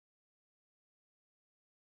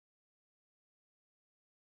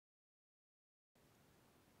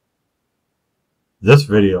This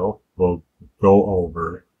video will go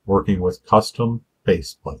over working with custom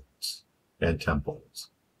base plates and templates.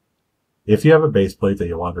 If you have a base plate that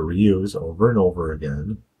you want to reuse over and over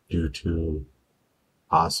again due to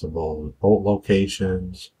possible bolt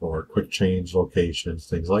locations or quick change locations,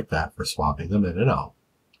 things like that, for swapping them in and out,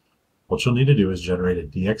 what you'll need to do is generate a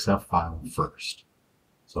DXF file first.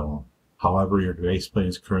 So however your base plate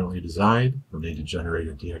is currently designed, you'll need to generate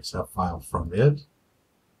a DXF file from it.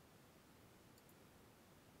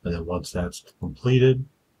 And then once that's completed,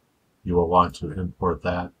 you will want to import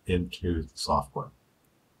that into the software.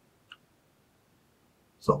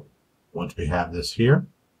 So once we have this here,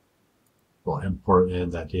 we'll import in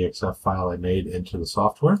that DXF file I made into the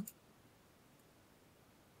software,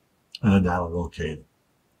 and then that'll locate it.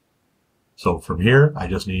 So from here, I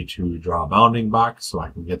just need to draw a bounding box so I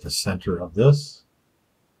can get the center of this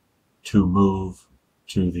to move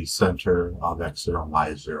to the center of X0 and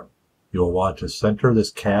Y0. You'll want to center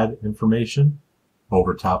this CAD information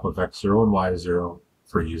over top of X0 and Y0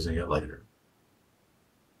 for using it later.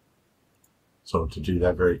 So to do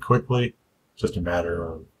that very quickly, just a matter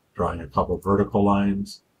of drawing a couple vertical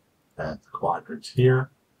lines at the quadrants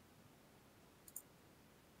here,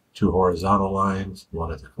 2 horizontal lines,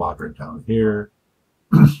 one at the quadrant down here,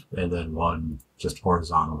 and then one just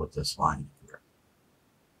horizontal with this line here.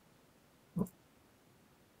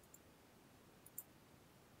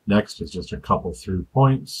 Next is just a couple through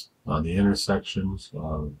points on the intersections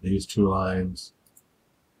of these 2 lines,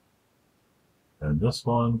 and this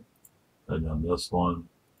one, and then this one,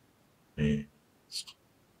 and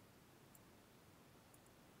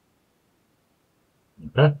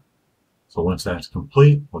okay. So once that's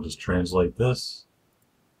complete, we'll just translate this.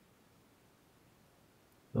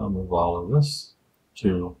 I'll move all of this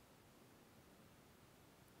to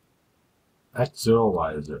X0,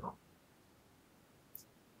 Y0.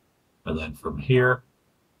 And then from here,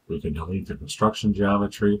 we can delete the construction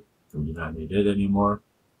geometry. We do not need it anymore.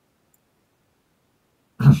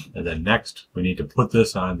 And then next, we need to put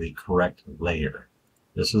this on the correct layer.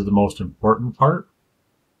 This is the most important part.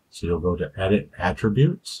 So you'll go to Edit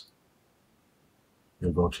Attributes.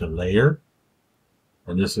 You'll go to Layer,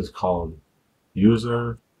 and this is called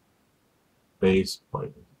User Base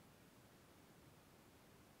Plate.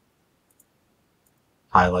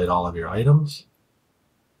 Highlight all of your items,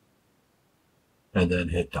 and then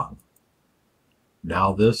hit Done.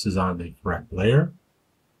 Now this is on the correct layer.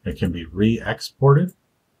 It can be re-exported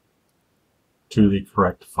to the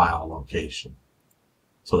correct file location.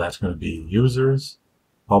 So that's going to be Users,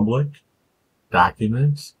 Public,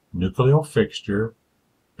 Documents, Nucleo Fixture,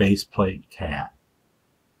 Baseplate CAD.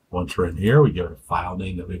 Once we're in here, we give it a file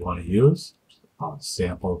name that we want to use.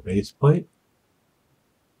 Sample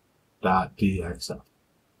baseplate.dxf.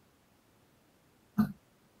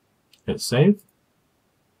 Hit save,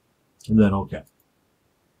 and then OK.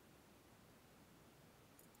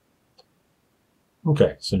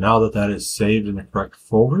 Okay, so now that that is saved in the correct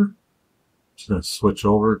folder, I'm just going to switch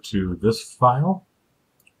over to this file,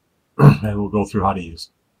 and we'll go through how to use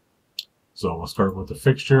it. So we'll start with the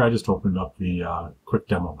fixture. I just opened up the quick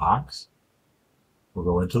demo box. We'll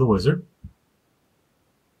go into the wizard.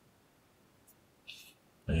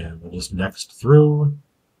 And we'll just next through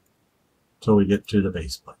until we get to the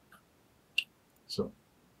base plate. So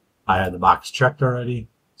I had the box checked already.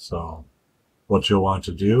 So what you'll want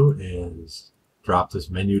to do is drop this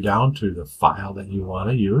menu down to the file that you want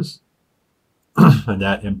to use. And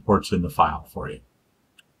that imports in the file for you.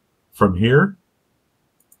 From here,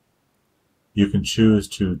 you can choose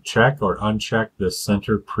to check or uncheck this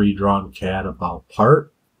center pre-drawn CAD about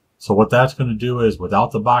part. So what that's going to do is,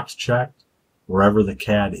 without the box checked, wherever the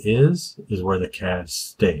CAD is where the CAD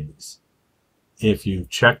stays. If you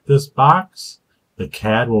check this box, the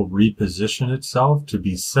CAD will reposition itself to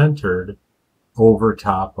be centered over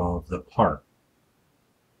top of the part.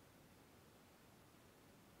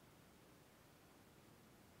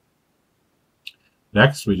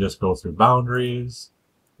 Next, we just go through boundaries.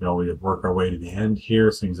 You know, we work our way to the end here.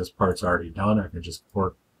 Since this part's already done, I can just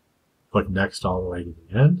click next all the way to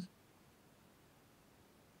the end.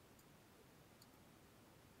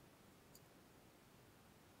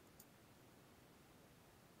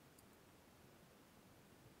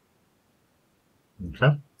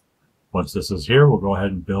 Okay. Once this is here, we'll go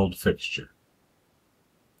ahead and build fixture.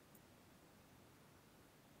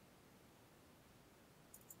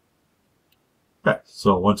 Okay,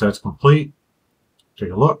 so once that's complete, take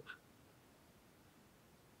a look,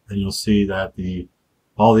 and you'll see that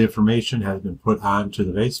all the information has been put onto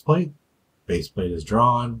the base plate. Base plate is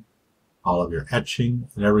drawn. All of your etching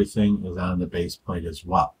and everything is on the base plate as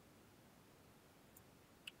well.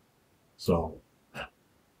 So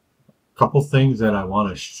Couple things that I want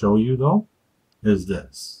to show you though is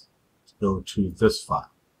this. Let's go to this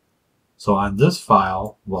file. So on this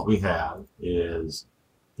file, what we have is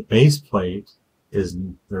the base plate is,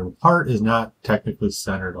 the part is not technically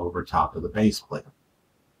centered over top of the base plate.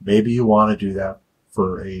 Maybe you want to do that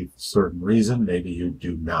for a certain reason. Maybe you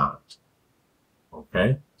do not.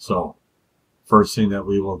 Okay, so first thing that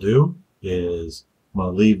we will do is I'm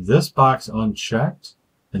going to leave this box unchecked,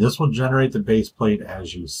 and this will generate the base plate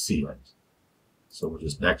as you see it. So we'll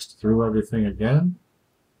just next through everything again.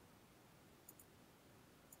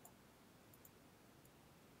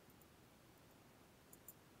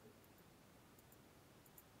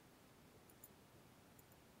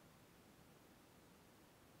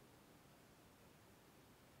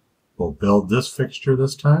 We'll build this fixture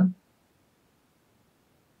this time.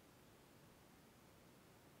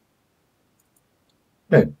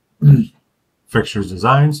 Okay, fixtures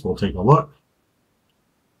designs, we'll take a look.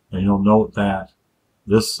 And you'll note that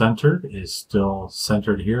this center is still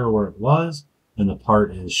centered here where it was, and the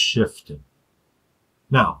part is shifted.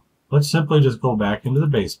 Now, let's simply just go back into the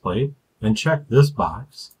base plate and check this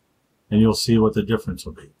box, and you'll see what the difference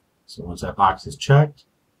will be. So once that box is checked,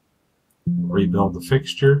 rebuild the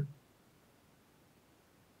fixture.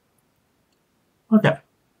 Okay,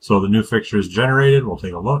 so the new fixture is generated. We'll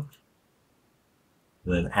take a look.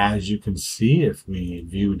 Then as you can see, if we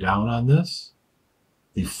view down on this,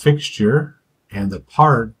 the fixture and the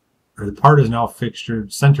part is now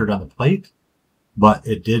fixtured centered on the plate, but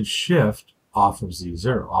it did shift off of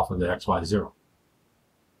Z0, off of the XY0.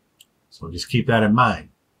 So just keep that in mind,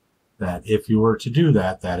 that if you were to do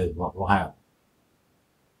that, that is what will happen.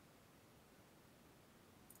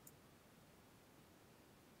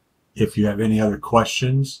 If you have any other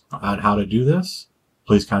questions on how to do this,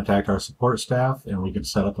 please contact our support staff and we can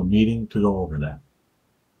set up a meeting to go over that.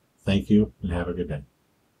 Thank you and have a good day.